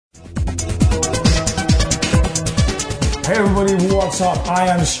Hey everybody, what's up? I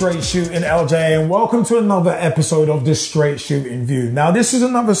am Straight Shooting LJ and welcome to another episode of the Straight Shooting View. Now this is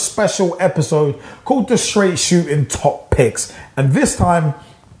another special episode called the Straight Shooting Top Picks, and this time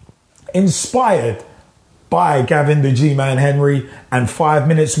inspired by Gavin the G-Man Henry and 5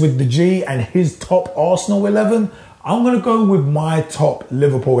 Minutes with the G and his top Arsenal 11. I'm going to go with my top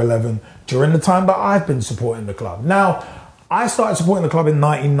Liverpool 11 during the time that I've been supporting the club. Now, I started supporting the club in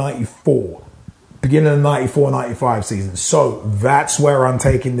 1994. Beginning of the 94-95 season. So that's where I'm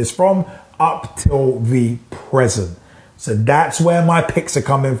taking this from up till the present. So that's where my picks are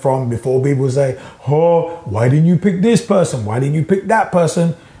coming from before people say, oh, why didn't you pick this person? Why didn't you pick that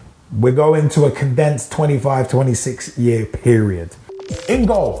person? We're going to a condensed 25-26 year period. In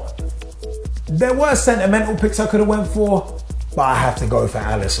goal, there were sentimental picks I could have went for, but I have to go for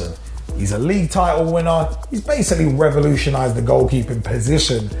Alisson. He's a league title winner. He's basically revolutionized the goalkeeping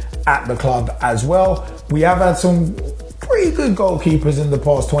position at the club as well. We have had some pretty good goalkeepers in the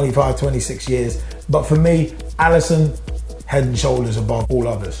past 25, 26 years. But for me, Alisson, head and shoulders above all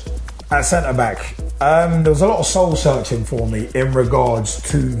others. At centre-back, there was a lot of soul searching for me in regards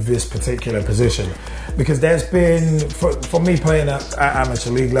to this particular position. Because there's been, for me playing at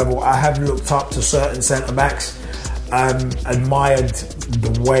amateur league level, I have looked up to certain centre-backs. Admired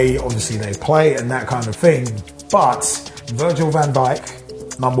the way obviously they play and that kind of thing, but Virgil van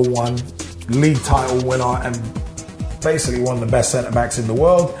Dijk, number one, league title winner and basically one of the best centre-backs in the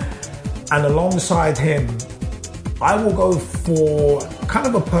world, and alongside him I will go for kind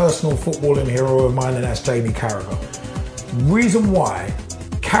of a personal footballing hero of mine, and that's Jamie Carragher. Reason why,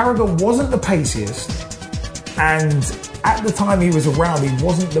 Carragher wasn't the paciest, and at the time he was around, he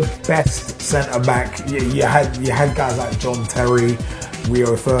wasn't the best centre-back. You had guys like John Terry,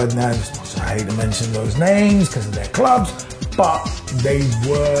 Rio Ferdinand. I hate to mention those names because of their clubs, but they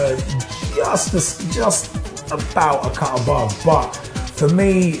were just about a cut above. But for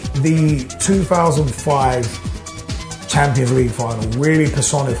me, the 2005 Champions League final really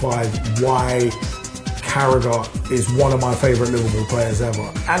personified why Carragher is one of my favourite Liverpool players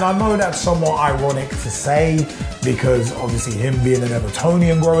ever. And I know that's somewhat ironic to say because obviously him being an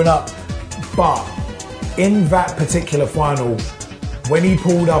Evertonian growing up, but in that particular final, when he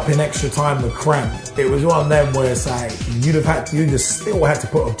pulled up in extra time with Cramp, it was one of them where it's like you'd still had to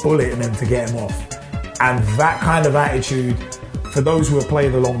put a bullet in him to get him off. And that kind of attitude, for those who have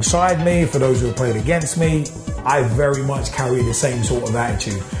played alongside me, for those who have played against me, I very much carry the same sort of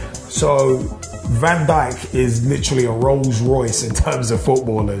attitude. So Van Dijk is literally a Rolls Royce in terms of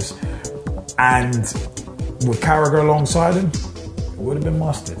footballers, and with Carragher alongside him, it would have been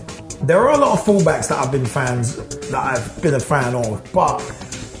mustard. There are a lot of fullbacks that I've been a fan of, but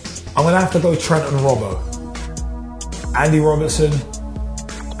I'm gonna have to go Trent and Robbo, Andy Robertson,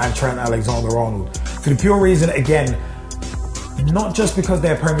 and Trent Alexander-Arnold for the pure reason, again, not just because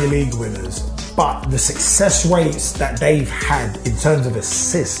they're Premier League winners, but the success rates that they've had in terms of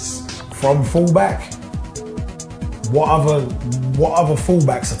assists from fullback. What other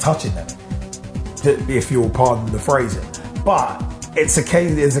fullbacks are touching them? If you'll pardon the phrasing, but it's a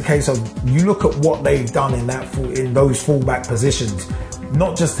case of you look at what they've done in those fullback positions,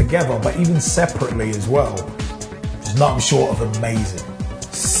 not just together but even separately as well. It's nothing short of amazing.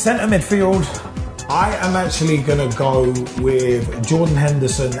 Centre midfield, I am actually gonna go with Jordan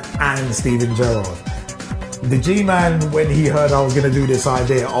Henderson and Steven Gerrard. The G-Man, when he heard I was gonna do this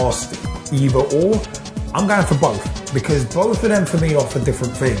idea, asked either or. I'm going for both because both of them for me offer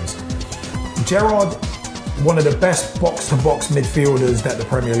different things. Gerrard, one of the best box-to-box midfielders that the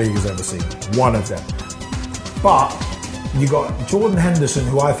Premier League has ever seen. One of them. But you got Jordan Henderson,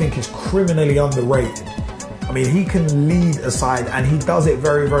 who I think is criminally underrated. I mean, he can lead a side and he does it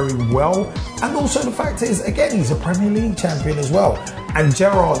very, very well. And also the fact is, again, he's a Premier League champion as well. And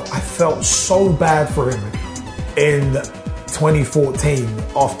Gerrard, I felt so bad for him in 2014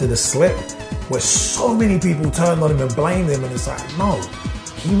 after the slip, where so many people turned on him and blamed him, and it's like, no,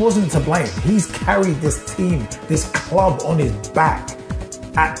 he wasn't to blame. He's carried this team, this club on his back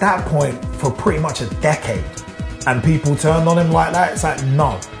at that point for pretty much a decade, and people turned on him like that. It's like,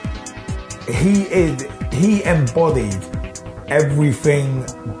 no, he embodied everything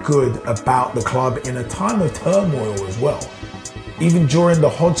good about the club in a time of turmoil as well, even during the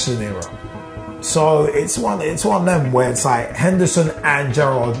Hodgson era. So it's one of them where it's like Henderson and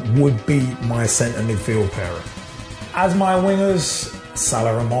Gerrard would be my centre midfield pairing. As my wingers,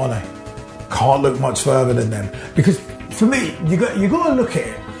 Salah and Mane. Can't look much further than them, because for me, you got to look at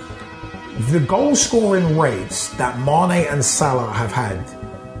it. The goal scoring rates that Mane and Salah have had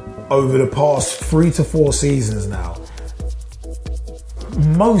over the past 3 to 4 seasons now,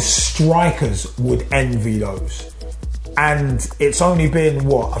 most strikers would envy those. And it's only been,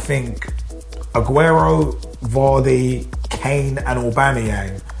 what, I think Aguero, Vardy, Kane and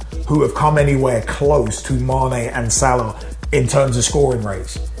Aubameyang who have come anywhere close to Mane and Salah in terms of scoring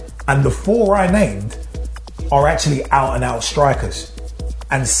rates. And the four I named are actually out and out strikers.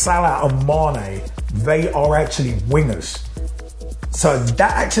 And Salah and Mane, they are actually wingers. So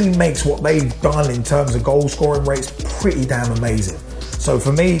that actually makes what they've done in terms of goal scoring rates pretty damn amazing. So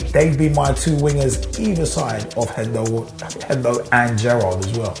for me, they'd be my two wingers either side of Hendo and Gerrard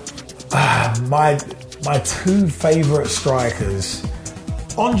as well. My two favourite strikers,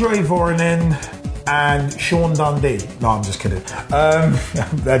 Andre Voronin and Sean Dundee. No, I'm just kidding. I'm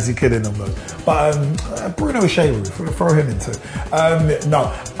actually kidding on those. But Bruno Xerri, throw him into.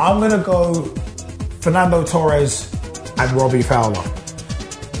 No, I'm going to go Fernando Torres and Robbie Fowler.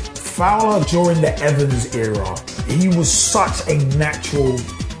 Fowler during the Evans era, he was such a natural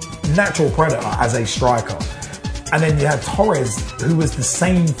predator as a striker. And then you had Torres, who was the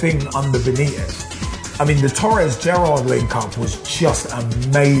same thing under Benitez. I mean, the Torres-Gerrard link-up was just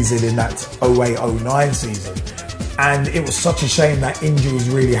amazing in that 08-09 season. And it was such a shame that injuries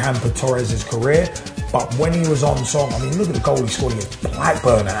really hampered Torres' career. But when he was on song, I mean, look at the goal he scored against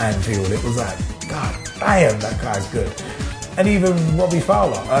Blackburn at Anfield. It was like, God damn, that guy's good. And even Robbie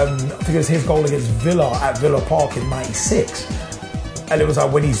Fowler, I think it was his goal against Villa at Villa Park in '96. And it was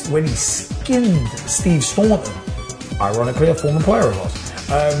like when he skinned Steve Staunton, ironically a former player of ours.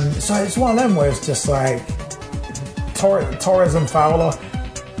 So it's one of them where it's just like Torres and Fowler,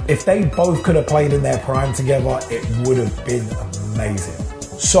 if they both could have played in their prime together, it would have been amazing.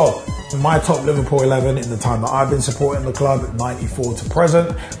 So my top Liverpool 11 in the time that I've been supporting the club, 94 to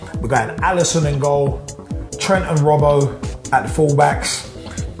present, we got Alisson in goal, Trent and Robbo at the fullbacks,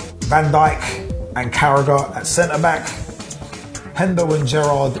 Van Dijk and Carragher at centre-back, Hendo and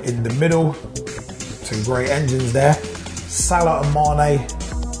Gerrard in the middle, two great engines there, Salah and Mane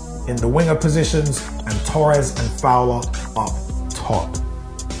in the winger positions, and Torres and Fowler up top.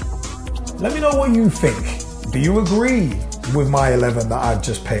 Let me know what you think. Do you agree with my 11 that I've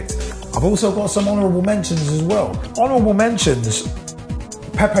just picked? I've also got some honourable mentions as well. Honourable mentions,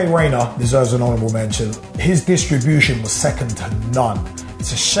 Pepe Reina deserves an honourable mention. His distribution was second to none.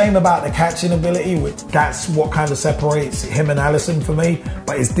 It's a shame about the catching ability, which that's what kind of separates him and Alisson for me,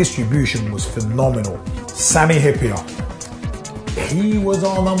 but his distribution was phenomenal. Sami Hyypiä. He was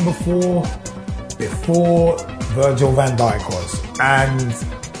our number 4 before Virgil van Dijk was. And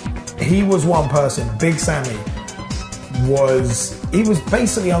he was one person, Big Sammy, he was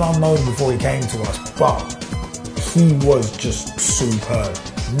basically an unknown before he came to us, but he was just superb.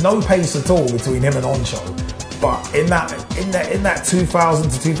 No pace at all between him and Oncho. But in that 2000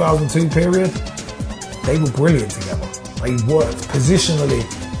 to 2002 period, they were brilliant together. They worked positionally.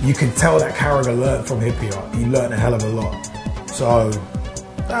 You could tell that Carragher learned from Hyypiä. He learned a hell of a lot. So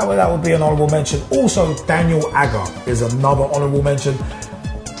that would be an honourable mention. Also, Daniel Agger is another honourable mention.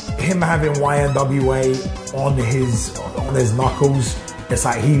 Him having YNWA on his knuckles. It's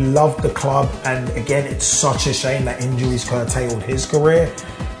like he loved the club, and again, it's such a shame that injuries curtailed his career,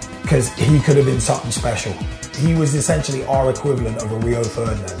 because he could have been something special. He was essentially our equivalent of a Rio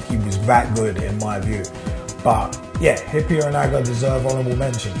Ferdinand. He was that good in my view. But yeah, Hyypiä and Agger deserve honourable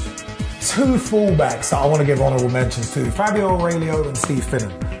mentions. Two fullbacks that I want to give honourable mentions to, Fabio Aurelio and Steve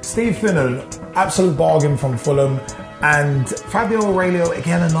Finnan. Steve Finnan, absolute bargain from Fulham, and Fabio Aurelio,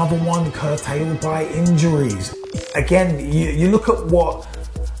 again, another one curtailed by injuries. Again, you look at what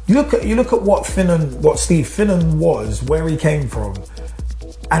Steve Finnan was, where he came from,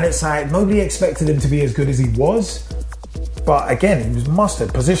 and it's like nobody expected him to be as good as he was. But again, he was mustard,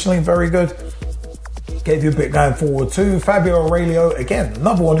 positionally very good. Gave you a bit going forward too. Fabio Aurelio, again,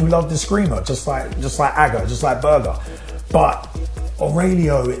 another one who loved the screamer, just like Agger, just like Berger. But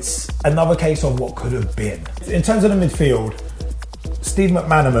Aurelio, it's another case of what could have been. In terms of the midfield, Steve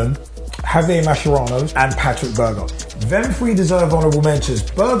McManaman, Javier Mascherano and Patrick Berger. Them three deserve honourable mentions.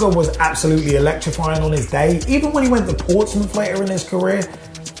 Berger was absolutely electrifying on his day. Even when he went to Portsmouth later in his career,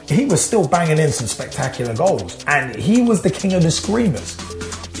 he was still banging in some spectacular goals. And he was the king of the screamers.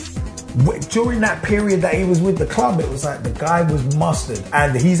 During that period that he was with the club, it was like the guy was mustard.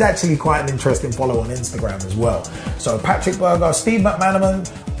 And he's actually quite an interesting follow on Instagram as well. So Patrick Berger, Steve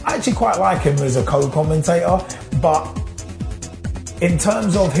McManaman, I actually quite like him as a co-commentator. But in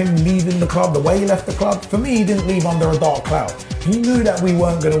terms of him leaving the club, the way he left the club, for me, he didn't leave under a dark cloud. He knew that we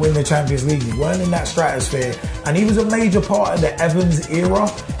weren't going to win the Champions League. We weren't in that stratosphere. And he was a major part of the Evans era.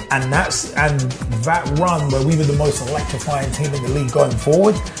 And that run where we were the most electrifying team in the league going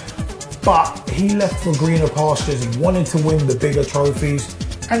forward. But he left for greener pastures. He wanted to win the bigger trophies,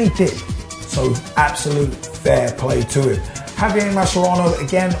 and he did. So absolute fair play to him. Javier Mascherano,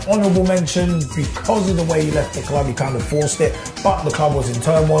 again, honourable mention because of the way he left the club. He kind of forced it, but the club was in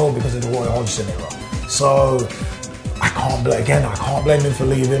turmoil because of the Roy Hodgson era. So I can't blame him for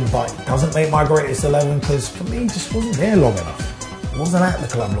leaving, but it doesn't make my greatest 11 because for me, he just wasn't there long enough. He wasn't at the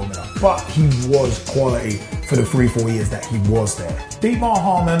club long enough, but he was quality for the 3-4 years that he was there. Dietmar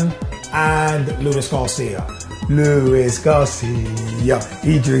Hamann and Luis Garcia, Idris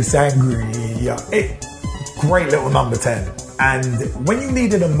Sangria. Great little number 10. And when you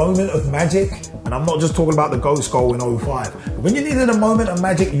needed a moment of magic, and I'm not just talking about the ghost goal in 05, but when you needed a moment of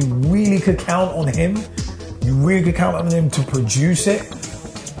magic, you really could count on him. You really could count on him to produce it.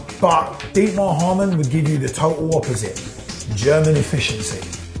 But Dietmar Hamann would give you the total opposite, German efficiency.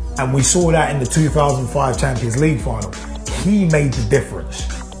 And we saw that in the 2005 Champions League final. He made the difference.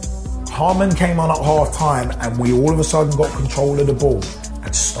 Hamann came on at half time and we all of a sudden got control of the ball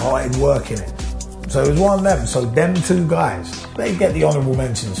and started working it. So it was one of them. So them two guys, they get the honourable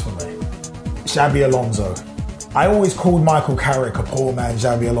mentions for me. Xabi Alonso. I always called Michael Carrick a poor man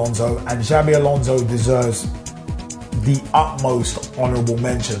Xabi Alonso, and Xabi Alonso deserves the utmost honourable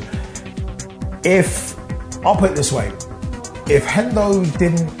mention. I'll put it this way, if Hendo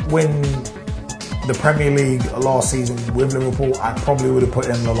didn't win the Premier League last season with Liverpool, I probably would have put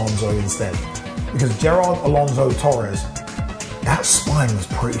in Alonso instead. Because Gerard Alonso Torres, that spine was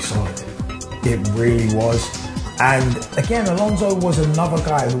pretty solid. It really was. And again, Alonso was another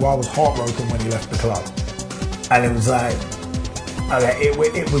guy who I was heartbroken when he left the club. And it was like,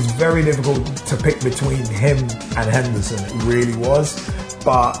 it was very difficult to pick between him and Henderson. It really was.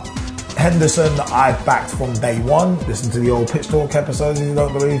 But Henderson, I backed from day one. Listen to the old Pitch Talk episodes if you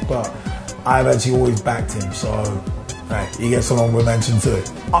don't believe, but I've actually always backed him. So he gets an honourable mention too.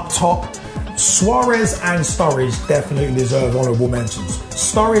 Up top, Suarez and Sturridge definitely deserve honourable mentions.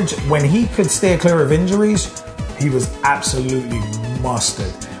 Sturridge, when he could steer clear of injuries, he was absolutely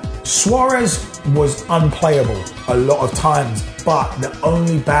mustard. Suarez was unplayable a lot of times, but the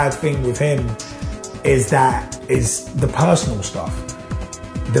only bad thing with him is the personal stuff.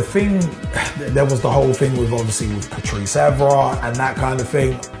 There was the whole thing with Patrice Evra and that kind of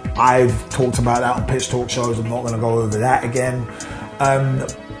thing. I've talked about that on Pitch Talk shows. I'm not going to go over that again.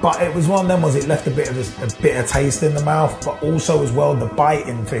 But it was one of them, it left a bitter taste in the mouth, but also as well the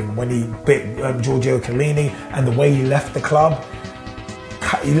biting thing when he bit Giorgio Chiellini and the way he left the club.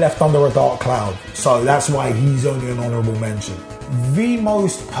 He left under a dark cloud. So that's why he's only an honourable mention. The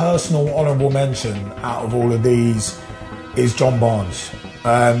most personal honourable mention out of all of these is John Barnes.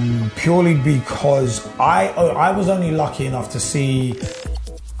 Purely because I was only lucky enough to see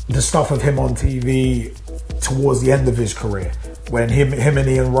the stuff of him on TV towards the end of his career. When him and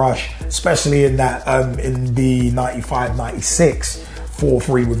Ian Rush, especially in that in the 95-96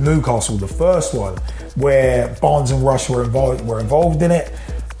 4-3 with Newcastle, the first one, where Barnes and Rush were involved in it.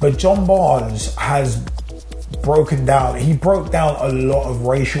 But John Barnes has broken down. He broke down a lot of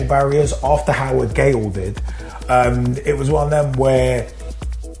racial barriers after Howard Gale did. It was one of them where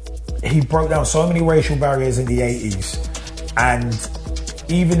he broke down so many racial barriers in the 80s, and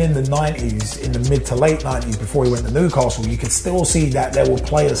even in the 90s, in the mid to late 90s, before he went to Newcastle, you could still see that there were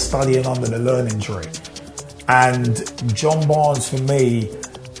players studying under the learning tree. And John Barnes, for me,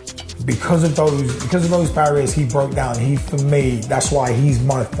 because of those barriers he broke down, that's why he's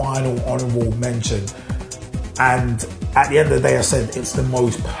my final honourable mention. And at the end of the day, I said it's the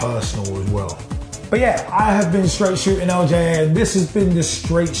most personal as well. But yeah, I have been Straight Shooting LJ, and this has been the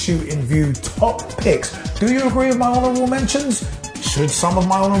Straight Shooting View top picks. Do you agree with my honourable mentions? Should some of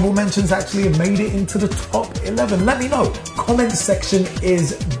my honourable mentions actually have made it into the top 11? Let me know. Comment section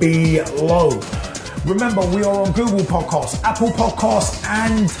is below. Remember, we are on Google Podcasts, Apple Podcasts,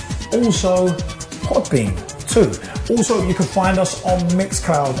 and also Podbean too. Also, you can find us on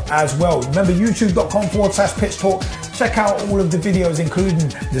Mixcloud as well. Remember, youtube.com/Pitch Talk. Check out all of the videos, including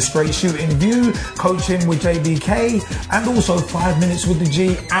the Straight Shooting View, coaching with JBK, and also 5 Minutes with the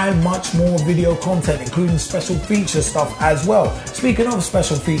G, and much more video content, including special feature stuff as well. Speaking of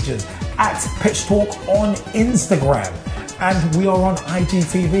special features, at Pitch Talk on Instagram. And we are on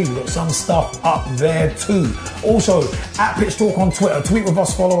IGTV. We've got some stuff up there too. Also, at Pitch Talk on Twitter. Tweet with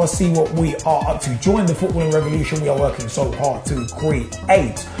us, follow us, see what we are up to. Join the footballing revolution we are working so hard to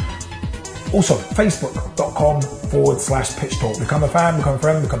create. Also, facebook.com/Pitch Talk. Become a fan, become a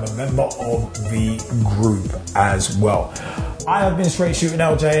friend, become a member of the group as well. I have been Straight Shooting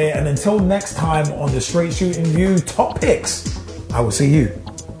LJ, and until next time on the Straight Shooting View top picks, I will see you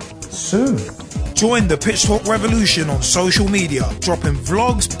soon. Join the Pitch Talk revolution on social media, dropping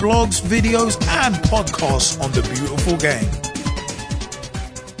vlogs, blogs, videos, and podcasts on the beautiful game.